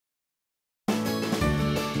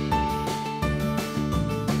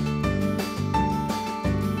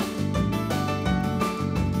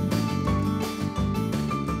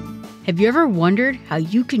Have you ever wondered how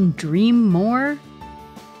you can dream more?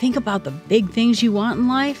 Think about the big things you want in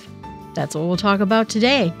life? That's what we'll talk about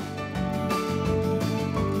today.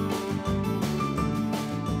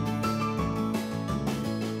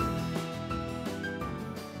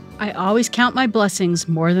 I always count my blessings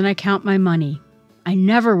more than I count my money. I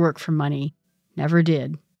never work for money. Never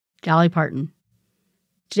did. Dolly Parton.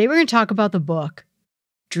 Today we're going to talk about the book,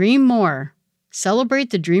 Dream More, Celebrate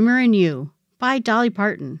the Dreamer in You by Dolly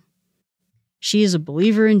Parton. She is a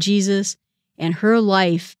believer in Jesus, and her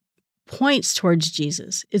life points towards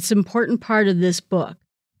Jesus. It's an important part of this book.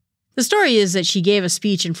 The story is that she gave a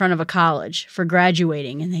speech in front of a college for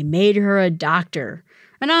graduating, and they made her a doctor,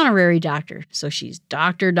 an honorary doctor. So she's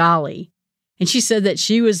Dr. Dolly. And she said that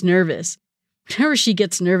she was nervous. Whenever she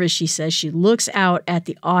gets nervous, she says she looks out at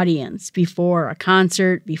the audience before a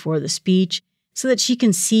concert, before the speech, so that she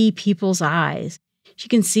can see people's eyes. She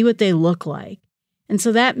can see what they look like. And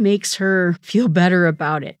so that makes her feel better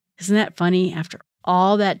about it. Isn't that funny? After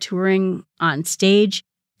all that touring on stage,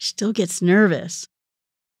 she still gets nervous.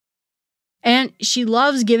 And she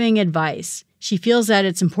loves giving advice. She feels that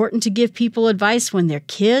it's important to give people advice when they're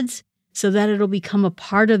kids so that it'll become a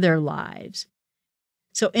part of their lives.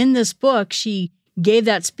 So in this book, she gave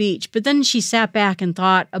that speech, but then she sat back and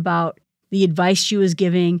thought about the advice she was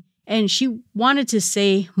giving, and she wanted to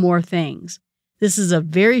say more things. This is a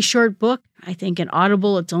very short book. I think in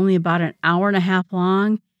Audible, it's only about an hour and a half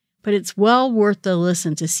long, but it's well worth the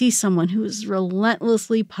listen to see someone who is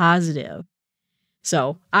relentlessly positive.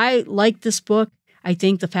 So I like this book. I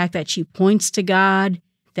think the fact that she points to God,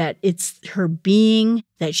 that it's her being,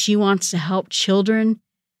 that she wants to help children,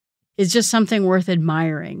 is just something worth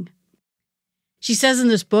admiring. She says in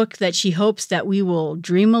this book that she hopes that we will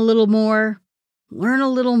dream a little more, learn a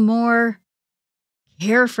little more,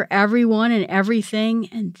 care for everyone and everything,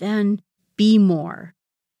 and then be more.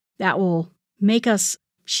 That will make us,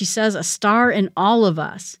 she says, a star in all of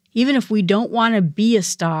us. Even if we don't want to be a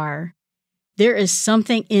star, there is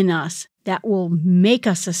something in us that will make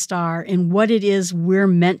us a star in what it is we're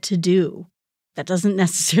meant to do. That doesn't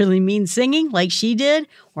necessarily mean singing like she did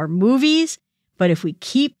or movies, but if we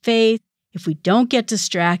keep faith, if we don't get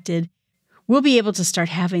distracted, we'll be able to start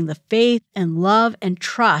having the faith and love and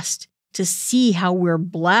trust to see how we're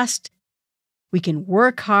blessed. We can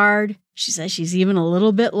work hard. She says she's even a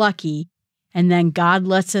little bit lucky. And then God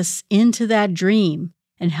lets us into that dream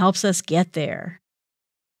and helps us get there.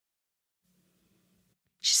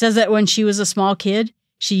 She says that when she was a small kid,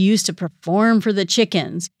 she used to perform for the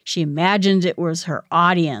chickens. She imagined it was her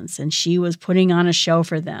audience and she was putting on a show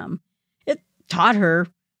for them. It taught her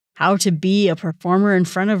how to be a performer in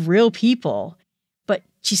front of real people. But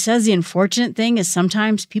she says the unfortunate thing is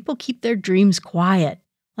sometimes people keep their dreams quiet,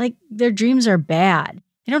 like their dreams are bad.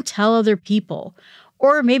 They don't tell other people,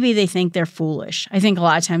 or maybe they think they're foolish. I think a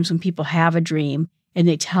lot of times when people have a dream and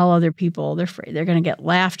they tell other people, they're afraid they're going to get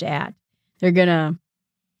laughed at. They're going to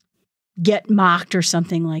get mocked or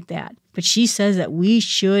something like that. But she says that we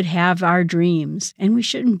should have our dreams and we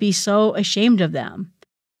shouldn't be so ashamed of them.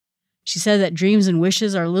 She said that dreams and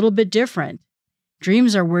wishes are a little bit different.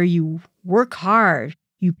 Dreams are where you work hard,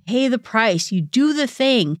 you pay the price, you do the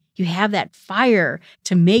thing, you have that fire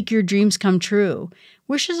to make your dreams come true.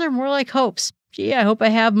 Wishes are more like hopes. Gee, I hope I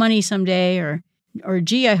have money someday, or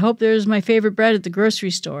gee, I hope there's my favorite bread at the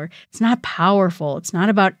grocery store. It's not powerful. It's not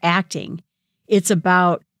about acting. It's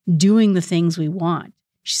about doing the things we want.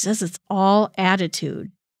 She says it's all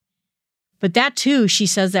attitude. But that too, she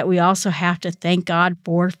says that we also have to thank God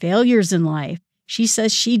for failures in life. She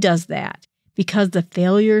says she does that because the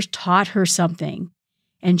failures taught her something.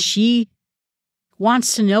 And she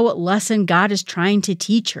wants to know what lesson God is trying to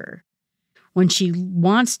teach her. When she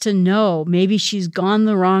wants to know maybe she's gone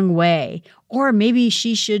the wrong way, or maybe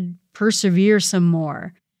she should persevere some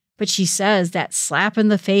more. But she says that slap in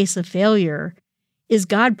the face of failure is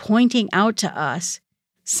God pointing out to us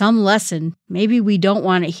some lesson maybe we don't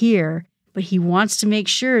want to hear, but he wants to make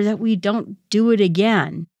sure that we don't do it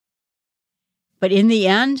again. But in the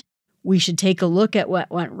end, we should take a look at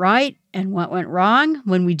what went right and what went wrong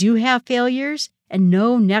when we do have failures and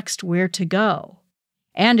know next where to go.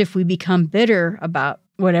 And if we become bitter about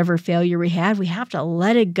whatever failure we had, we have to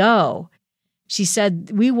let it go. She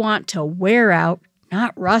said we want to wear out,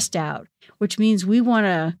 not rust out, which means we want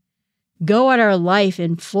to go at our life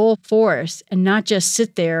in full force and not just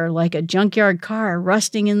sit there like a junkyard car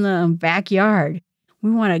rusting in the backyard.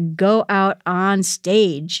 We want to go out on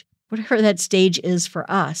stage, whatever that stage is for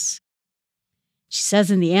us. She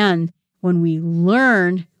says in the end, when we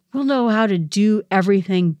learn, we'll know how to do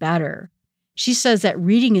everything better. She says that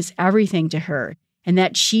reading is everything to her. and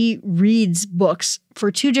that she reads books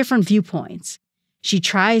for two different viewpoints. She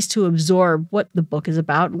tries to absorb what the book is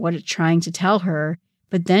about and what it's trying to tell her,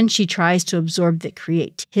 but then she tries to absorb the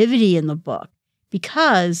creativity in the book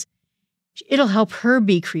because it'll help her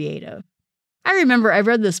be creative. I remember I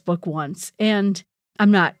read this book once, and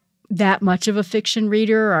I'm not that much of a fiction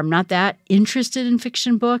reader, or I'm not that interested in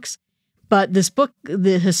fiction books, but this book,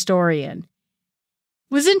 The Historian,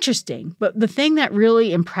 was interesting. But the thing that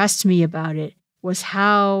really impressed me about it was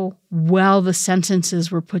how well the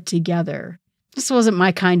sentences were put together. This wasn't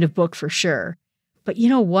my kind of book for sure. But you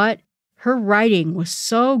know what? Her writing was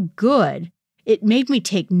so good, it made me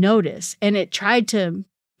take notice, and it tried to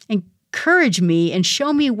encourage me and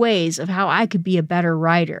show me ways of how I could be a better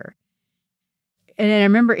writer. And I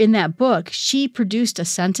remember in that book, she produced a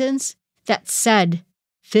sentence that said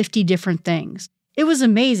 50 different things. It was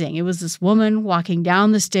amazing. It was this woman walking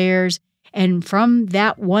down the stairs, and from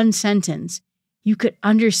that one sentence, you could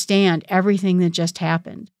understand everything that just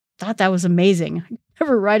happened. Thought that was amazing. I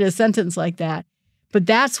never write a sentence like that. But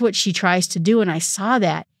that's what she tries to do, and I saw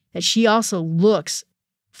that she also looks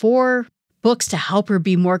for books to help her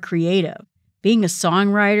be more creative. Being a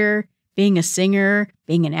songwriter, being a singer,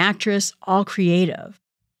 being an actress, all creative.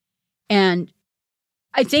 And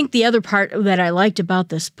I think the other part that I liked about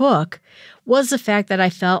this book was the fact that I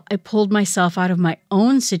felt I pulled myself out of my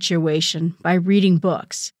own situation by reading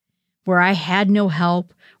books. Where I had no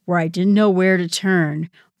help, where I didn't know where to turn,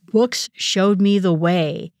 books showed me the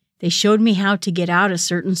way. They showed me how to get out of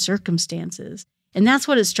certain circumstances. And that's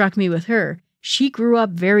what it struck me with her. She grew up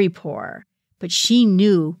very poor, but she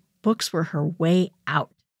knew books were her way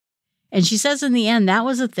out. And she says in the end, that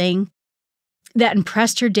was the thing that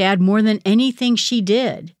impressed her dad more than anything she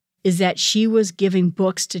did, is that she was giving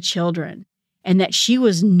books to children, and that she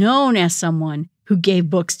was known as someone who gave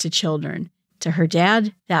books to children. To her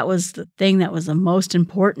dad, that was the thing that was the most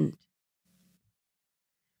important.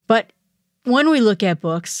 But when we look at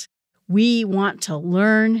books, we want to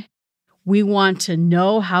learn, we want to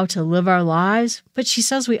know how to live our lives, but she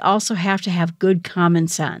says we also have to have good common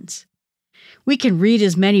sense. We can read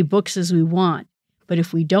as many books as we want, but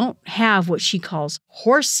if we don't have what she calls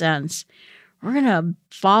horse sense, we're going to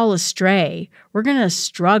fall astray. We're going to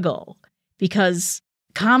struggle, because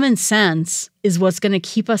common sense is what's going to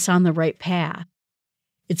keep us on the right path.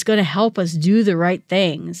 It's going to help us do the right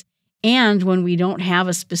things. And when we don't have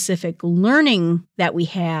a specific learning that we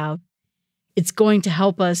have, it's going to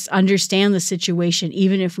help us understand the situation,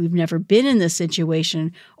 even if we've never been in the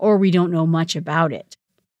situation or we don't know much about it.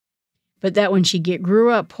 But that when she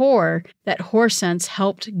grew up poor, that horse sense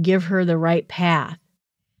helped give her the right path.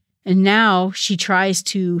 And now she tries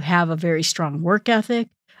to have a very strong work ethic,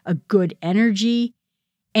 a good energy,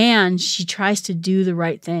 and she tries to do the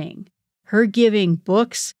right thing. Her giving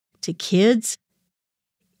books to kids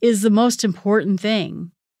is the most important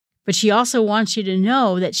thing. But she also wants you to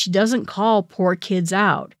know that she doesn't call poor kids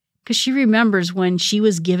out, because she remembers when she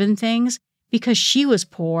was given things, because she was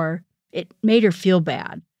poor, it made her feel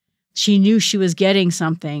bad. She knew she was getting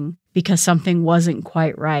something because something wasn't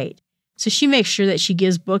quite right. So she makes sure that she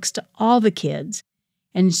gives books to all the kids,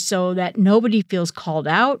 and so that nobody feels called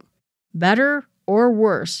out, better or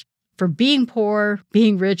worse, for being poor,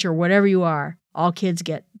 being rich, or whatever you are. All kids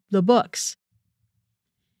get the books.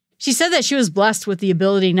 She said that she was blessed with the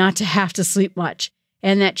ability not to have to sleep much,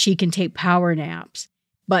 and that she can take power naps.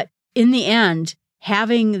 But in the end,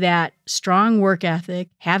 having that strong work ethic,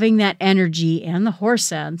 having that energy and the horse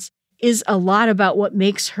sense is a lot about what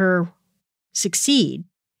makes her succeed.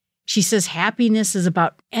 She says happiness is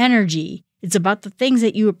about energy. It's about the things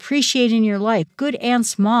that you appreciate in your life, good and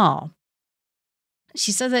small.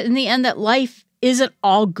 She says that in the end, that life isn't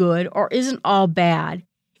all good or isn't all bad.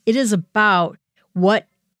 It is about what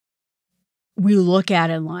we look at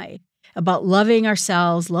in life, about loving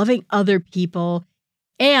ourselves, loving other people,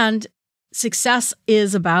 and success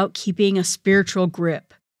is about keeping a spiritual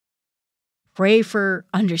grip. Pray for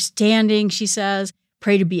understanding, she says.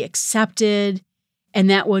 Pray to be accepted. And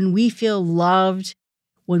that when we feel loved,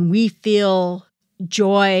 when we feel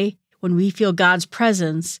joy, when we feel God's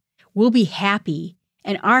presence, we'll be happy.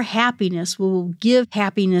 And our happiness will give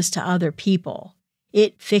happiness to other people.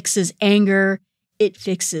 It fixes anger. It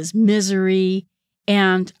fixes misery.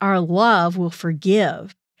 And our love will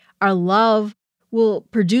forgive. Our love will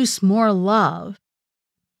produce more love.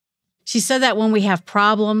 She said that when we have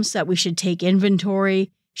problems, that we should take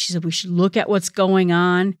inventory. She said we should look at what's going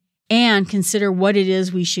on and consider what it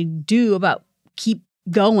is we should do about keep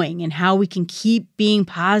going and how we can keep being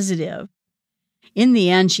positive. In the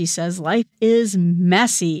end, she says, life is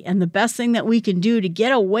messy, and the best thing that we can do to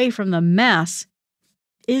get away from the mess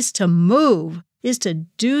is to move. is to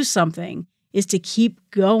do something, is to keep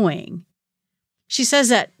going. She says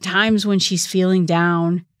that times when she's feeling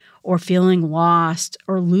down or feeling lost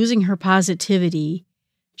or losing her positivity,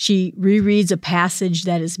 she rereads a passage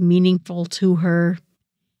that is meaningful to her.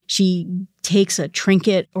 She takes a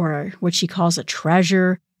trinket or what she calls a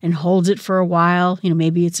treasure and holds it for a while.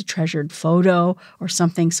 Maybe it's a treasured photo or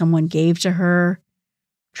something someone gave to her.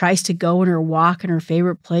 Tries to go on her walk in her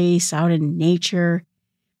favorite place out in nature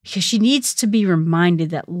because she needs to be reminded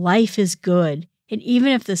that life is good. And even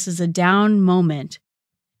if this is a down moment,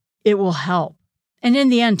 it will help. And in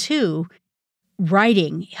the end, too,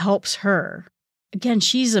 writing helps her. Again,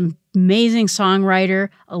 she's an amazing songwriter.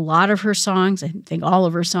 A lot of her songs, I think all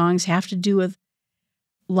of her songs, have to do with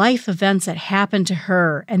life events that happened to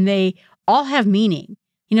her, and they all have meaning.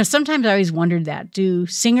 Sometimes I always wondered that. Do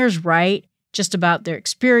singers write just about their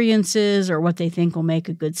experiences or what they think will make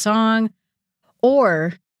a good song?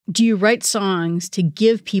 Or do you write songs to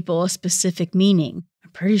give people a specific meaning?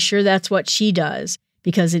 I'm pretty sure that's what she does,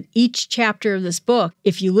 because in each chapter of this book,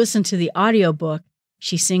 if you listen to the audiobook,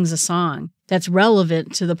 she sings a song that's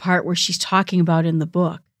relevant to the part where she's talking about in the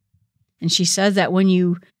book. And she says that when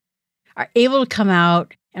you are able to come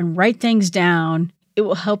out and write things down, it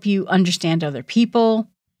will help you understand other people.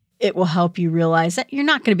 It will help you realize that you're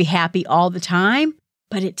not going to be happy all the time,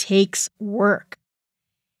 but it takes work.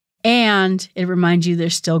 And it reminds you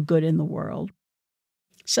there's still good in the world.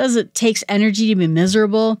 It says it takes energy to be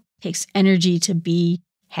miserable, it takes energy to be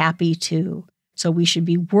happy too. So we should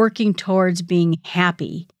be working towards being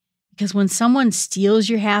happy. Because when someone steals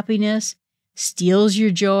your happiness, steals your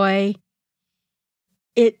joy,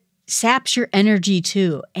 it saps your energy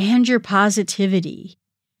too and your positivity.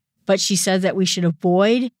 But she said that we should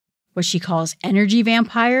avoid what she calls energy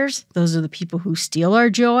vampires. Those are the people who steal our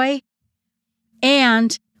joy.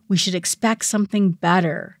 And we should expect something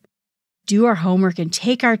better, do our homework, and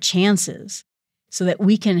take our chances so that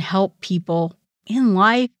we can help people in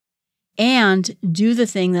life and do the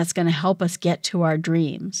thing that's going to help us get to our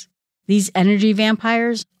dreams. These energy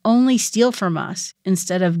vampires only steal from us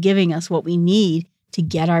instead of giving us what we need to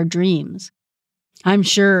get our dreams. I'm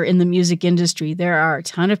sure in the music industry, there are a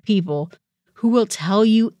ton of people who will tell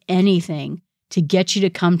you anything to get you to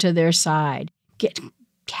come to their side,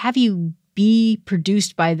 have you be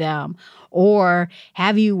produced by them, or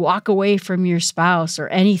have you walk away from your spouse or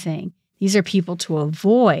anything. These are people to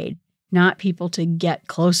avoid, not people to get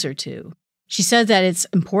closer to. She said that it's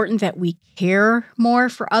important that we care more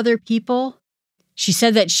for other people. She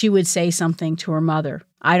said that she would say something to her mother,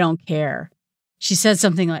 "I don't care." She said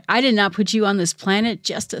something like, "I did not put you on this planet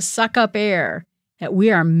just to suck up air," that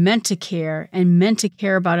we are meant to care and meant to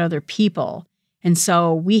care about other people. And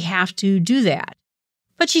so we have to do that.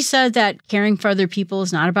 But she said that caring for other people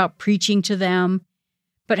is not about preaching to them,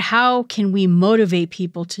 but how can we motivate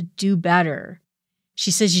people to do better?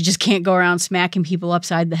 She says you just can't go around smacking people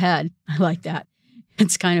upside the head. I like that.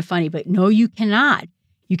 It's kind of funny, but no, you cannot.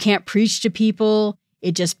 You can't preach to people.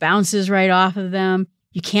 It just bounces right off of them.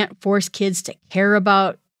 You can't force kids to care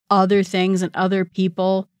about other things and other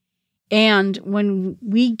people. And when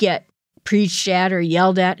we get preached at or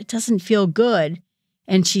yelled at, it doesn't feel good.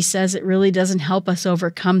 And she says it really doesn't help us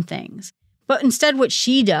overcome things. But instead, what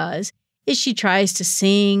she does is she tries to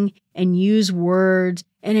sing and use words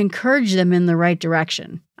and encourage them in the right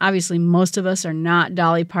direction. Obviously, most of us are not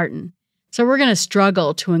Dolly Parton. So we're going to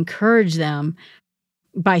struggle to encourage them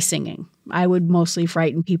by singing. I would mostly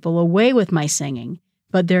frighten people away with my singing.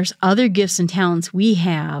 But there's other gifts and talents we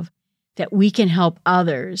have that we can help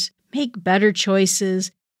others make better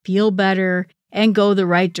choices, feel better, and go the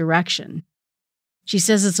right direction. She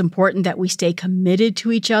says it's important that we stay committed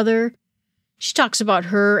to each other. She talks about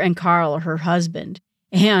her and Carl, her husband,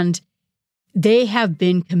 and they have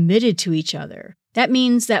been committed to each other. That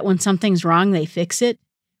means that when something's wrong, they fix it.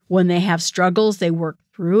 When they have struggles, they work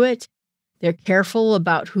through it. They're careful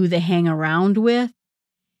about who they hang around with.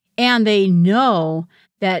 And they know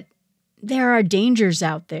that there are dangers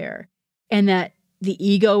out there and that the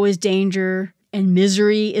ego is danger and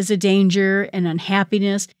misery is a danger and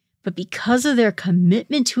unhappiness. But because of their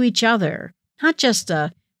commitment to each other, not just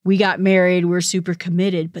we got married, we're super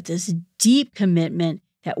committed, but this deep commitment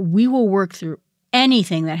that we will work through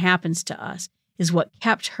anything that happens to us is what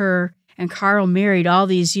kept her and Carl married all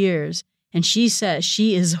these years. And she says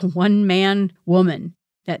she is a one-man woman,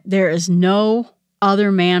 that there is no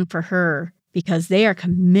other man for her because they are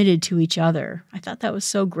committed to each other. I thought that was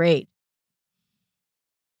so great.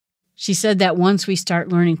 She said that once we start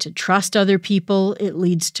learning to trust other people, it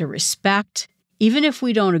leads to respect, even if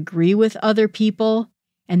we don't agree with other people.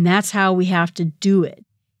 And that's how we have to do it,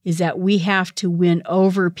 is that we have to win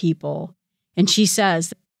over people And she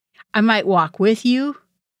says, I might walk with you,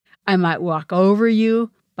 I might walk over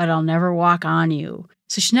you, but I'll never walk on you.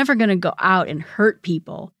 So she's never going to go out and hurt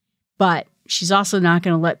people, but she's also not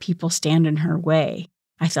going to let people stand in her way.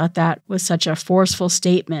 I thought that was such a forceful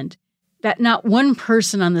statement, that not one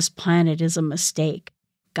person on this planet is a mistake.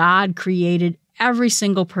 God created every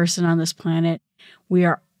single person on this planet. We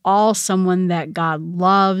are all someone that God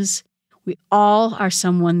loves. We all are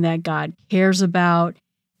someone that God cares about,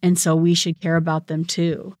 and so we should care about them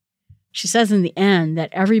too. She says in the end that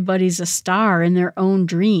everybody's a star in their own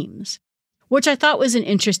dreams, which I thought was an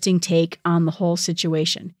interesting take on the whole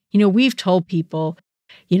situation. We've told people,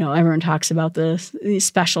 everyone talks about the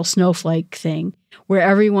special snowflake thing, where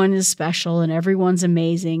everyone is special and everyone's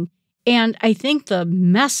amazing. And I think the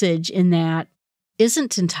message in that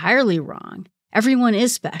isn't entirely wrong. Everyone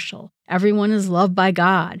is special. Everyone is loved by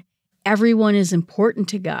God. Everyone is important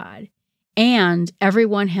to God. And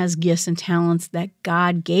everyone has gifts and talents that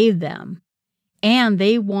God gave them. And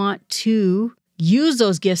they want to use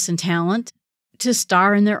those gifts and talent to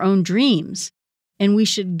star in their own dreams. And we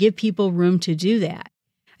should give people room to do that.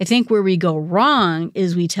 I think where we go wrong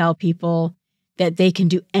is we tell people that they can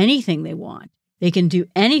do anything they want. They can do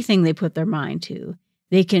anything they put their mind to.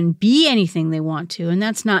 They can be anything they want to. And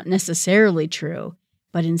that's not necessarily true.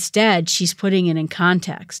 But instead, she's putting it in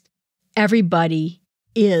context. Everybody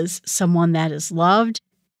is someone that is loved.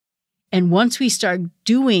 And once we start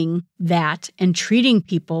doing that and treating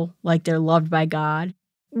people like they're loved by God,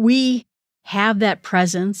 we have that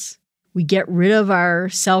presence. We get rid of our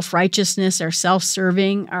self-righteousness, our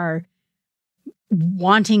self-serving, our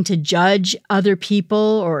wanting to judge other people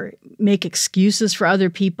or make excuses for other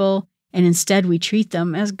people. And instead, we treat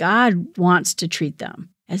them as God wants to treat them,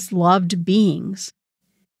 as loved beings.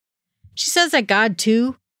 She says that God,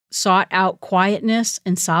 too, sought out quietness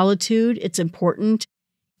and solitude. It's important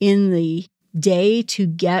in the day to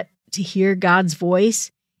get to hear God's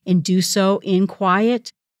voice and do so in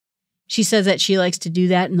quiet. She says that she likes to do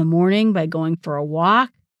that in the morning by going for a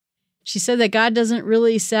walk. She said that God doesn't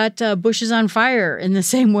really set bushes on fire in the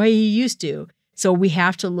same way he used to. So we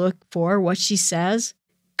have to look for what she says,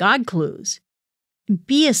 God clues.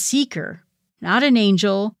 Be a seeker, not an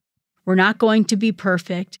angel. We're not going to be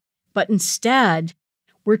perfect, but instead,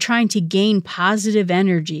 we're trying to gain positive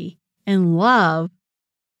energy, and love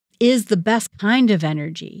is the best kind of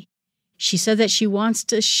energy. She said that she wants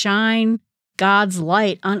to shine God's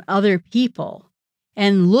light on other people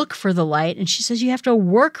and look for the light. And she says you have to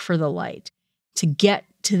work for the light to get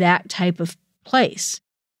to that type of place.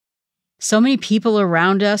 So many people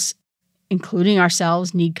around us, including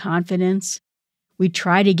ourselves, need confidence. We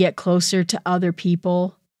try to get closer to other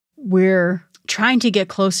people. We're trying to get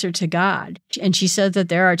closer to God. And she said that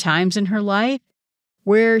there are times in her life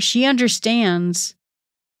where she understands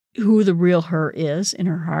who the real her is in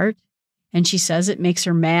her heart. And she says it makes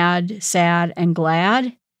her mad, sad, and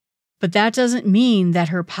glad. But that doesn't mean that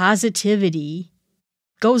her positivity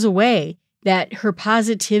goes away, that her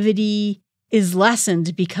positivity is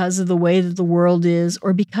lessened because of the way that the world is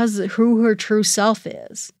or because of who her true self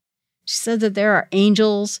is. She said that there are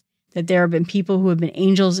angels, that there have been people who have been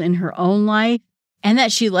angels in her own life, and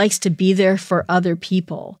that she likes to be there for other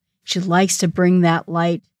people. She likes to bring that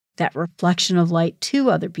light, that reflection of light to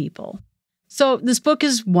other people. So this book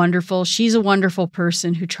is wonderful. She's a wonderful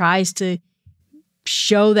person who tries to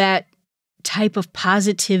show that type of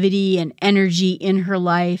positivity and energy in her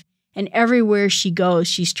life. And everywhere she goes,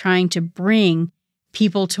 she's trying to bring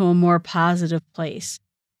people to a more positive place.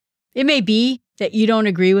 It may be that you don't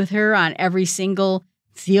agree with her on every single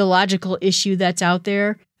theological issue that's out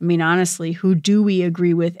there. I mean, honestly, who do we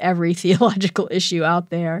agree with every theological issue out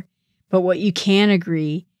there? But what you can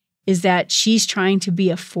agree is that she's trying to be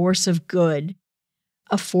a force of good,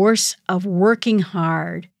 a force of working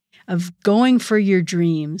hard, of going for your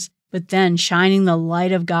dreams, but then shining the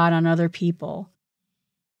light of God on other people.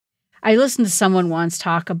 I listened to someone once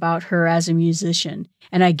talk about her as a musician,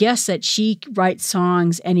 and I guess that she writes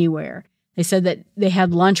songs anywhere. They said that they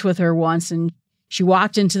had lunch with her once, and she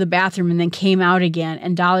walked into the bathroom and then came out again,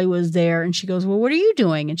 and Dolly was there, and she goes, "Well, what are you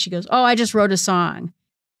doing?" And she goes, "Oh, I just wrote a song."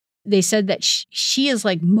 They said that she is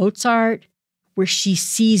like Mozart, where she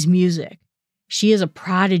sees music. She is a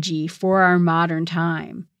prodigy for our modern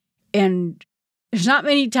time. And there's not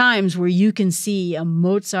many times where you can see a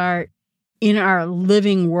Mozart in our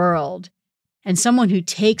living world and someone who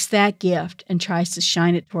takes that gift and tries to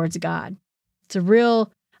shine it towards God. It's a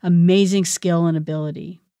real amazing skill and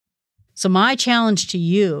ability. So my challenge to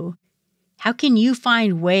you, how can you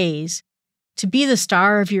find ways to be the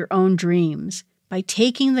star of your own dreams by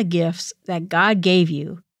taking the gifts that God gave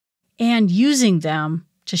you and using them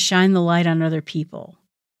to shine the light on other people?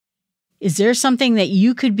 Is there something that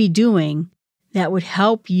you could be doing that would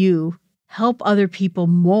help you help other people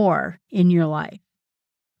more in your life?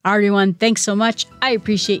 Everyone, thanks so much. I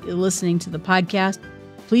appreciate you listening to the podcast.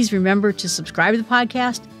 Please remember to subscribe to the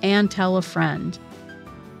podcast and tell a friend.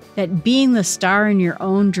 That being the star in your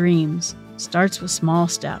own dreams starts with small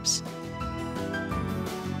steps.